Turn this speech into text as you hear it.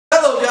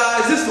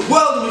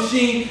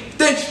machine,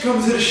 thanks for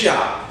coming to the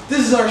shop. This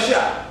is our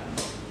shop.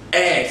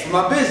 Ads for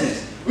my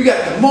business. We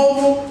got the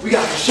mobile, we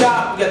got the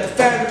shop, we got the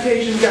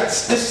fabrication, we got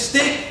this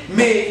stick,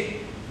 MIG,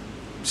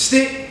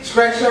 stick,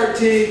 scratch start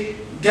TIG,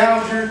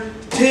 gouger,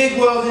 TIG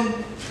welding,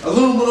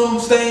 aluminum,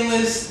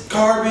 stainless,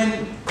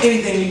 carbon,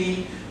 anything you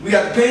need. We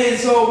got the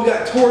bandsaw, we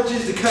got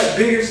torches to cut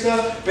bigger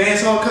stuff,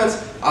 bandsaw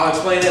cuts, I'll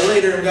explain that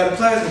later, and we got a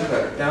plasma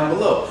cutter down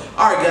below.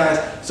 Alright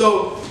guys,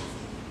 so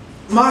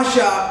my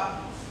shop,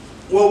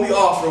 what we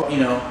offer, you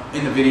know,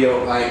 in the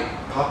video, like,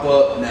 pop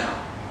up now.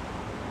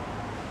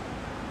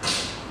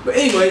 But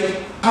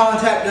anyway,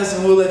 contact us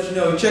and we'll let you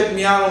know. Check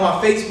me out on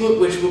my Facebook,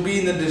 which will be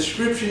in the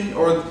description,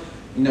 or,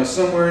 you know,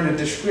 somewhere in the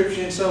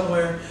description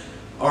somewhere,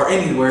 or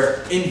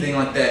anywhere, anything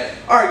like that.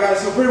 Alright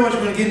guys, so pretty much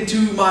we're going to get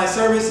into my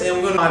service and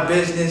we're going to my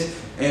business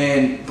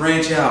and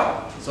branch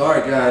out. So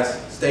alright guys,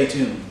 stay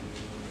tuned.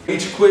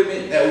 Each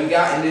equipment that we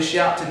got in this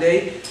shop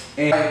today,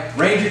 and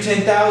Ranger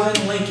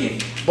 10,000 Lincoln.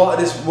 Bought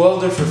this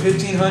welder for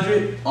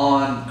 $1,500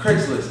 on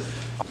Craigslist.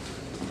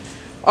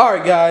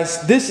 Alright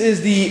guys, this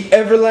is the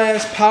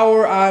Everlast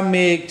Power Eye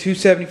MIG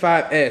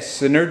 275S,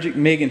 Synergic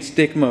MIG and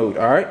Stick Mode,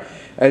 alright?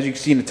 As you can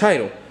see in the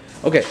title.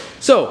 Okay,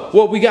 so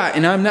what we got,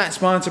 and I'm not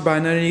sponsored by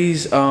none of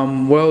these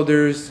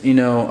welders, you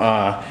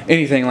know,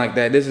 anything like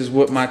that. This is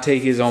what my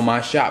take is on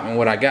my shop and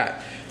what I got.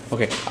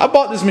 Okay, I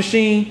bought this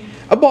machine.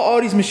 I bought all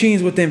these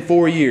machines within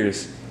 4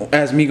 years.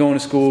 As me going to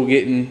school,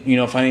 getting, you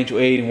know, financial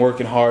aid and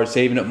working hard,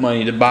 saving up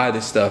money to buy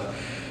this stuff.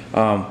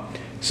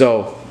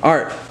 So,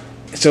 alright.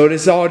 So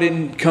this all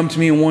didn't come to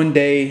me in one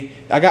day.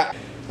 Alright,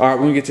 we're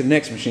gonna get to the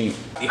next machine.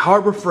 The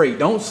Harbor Freight.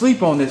 Don't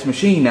sleep on this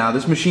machine now.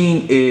 This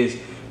machine is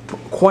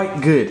quite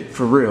good,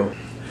 for real.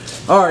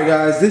 Alright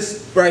guys,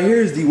 this right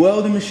here is the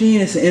welding machine.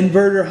 It's an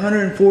inverter,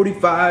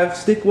 145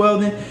 stick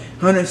welding,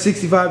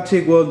 165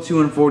 TIG welding,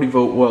 240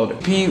 volt welder.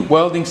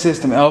 Welding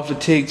system, Ahp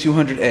Tig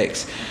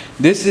 200X.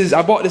 This is,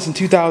 I bought this in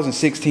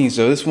 2016,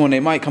 so this one, they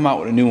might come out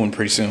with a new one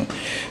pretty soon.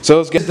 So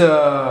let's get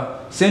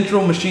the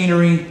central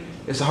machinery.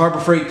 It's a Harbor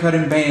Freight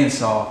cutting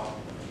bandsaw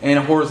and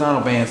a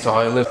horizontal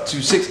bandsaw. It lifts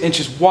to 6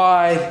 inches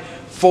wide,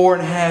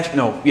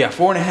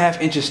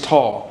 4.5 inches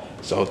tall.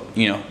 So,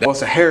 you know,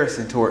 that's a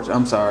Harrison torch,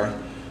 I'm sorry.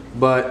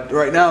 But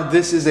right now,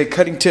 this is a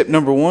cutting tip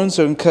number 1,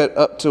 so it can cut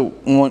up to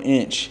 1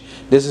 inch.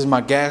 This is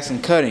my gas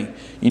and cutting.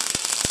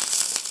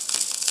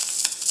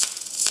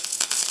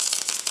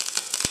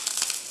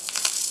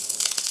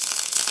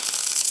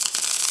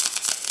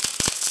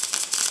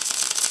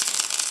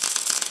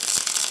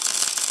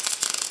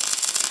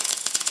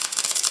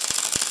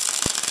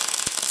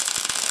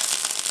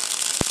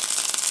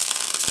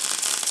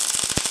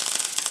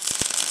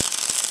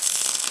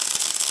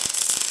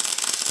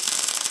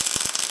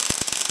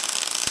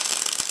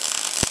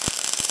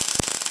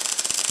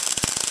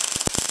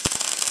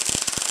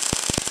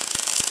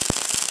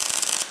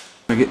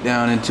 Get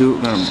down into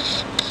it.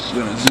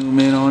 Gonna zoom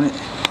in on it.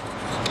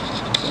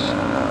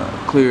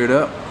 Clear it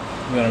up.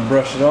 We're gonna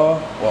brush it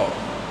off. Well,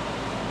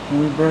 can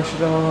we brush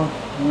it off?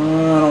 I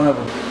don't have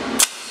a.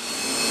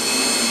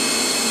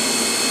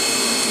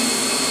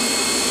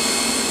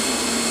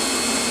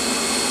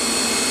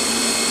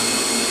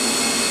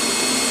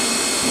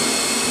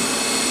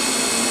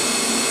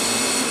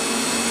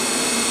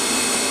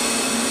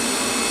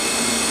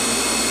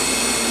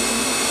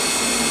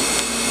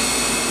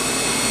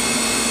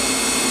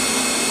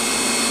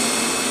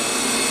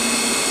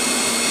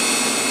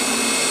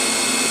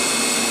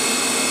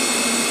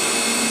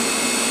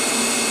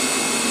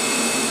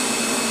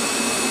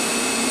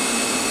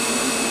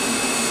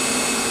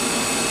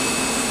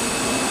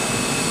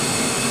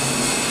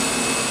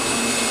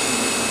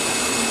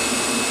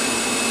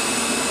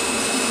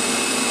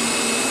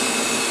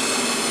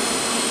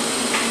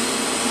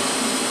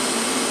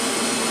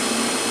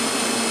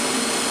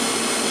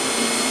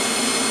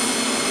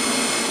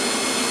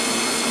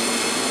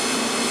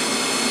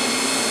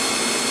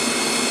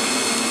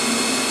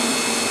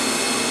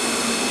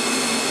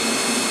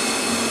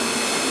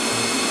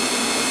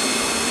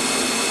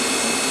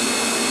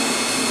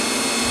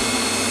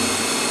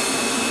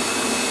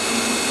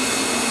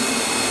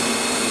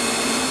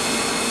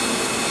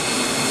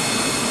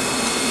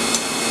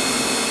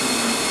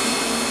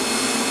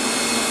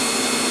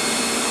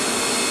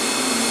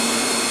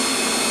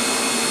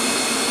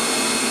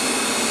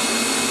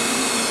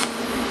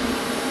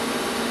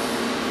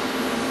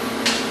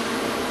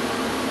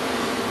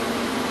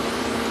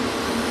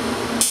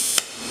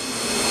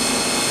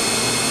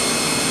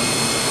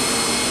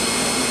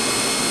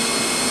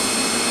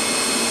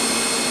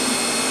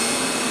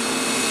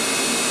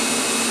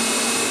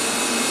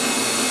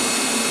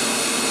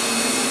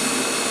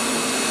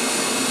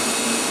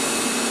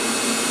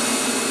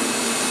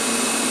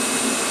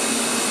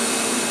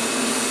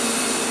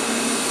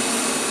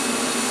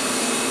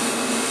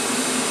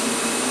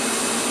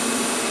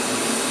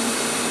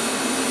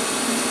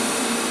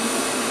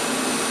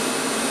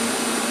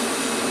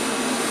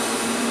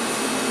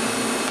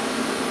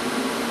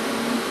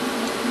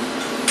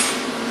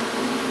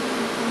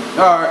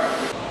 Alright.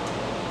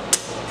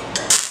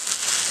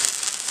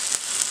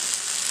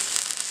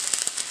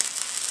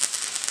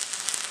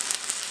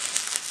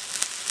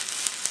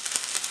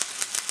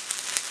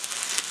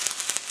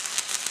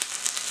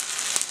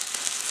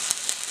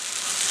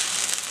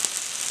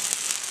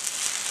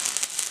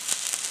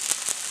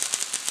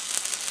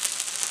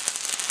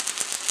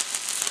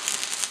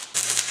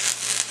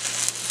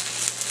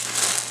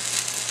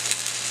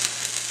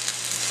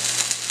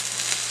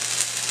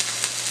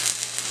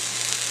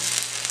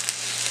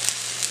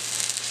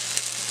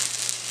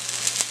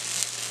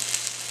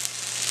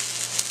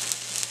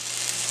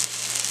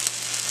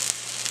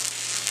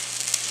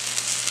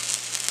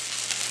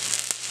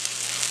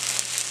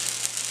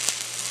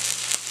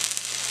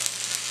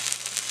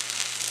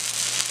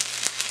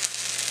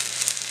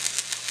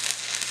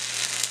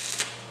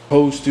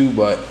 supposed to,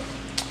 but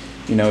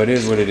you know, it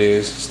is what it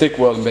is. Stick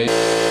welding,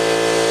 baby.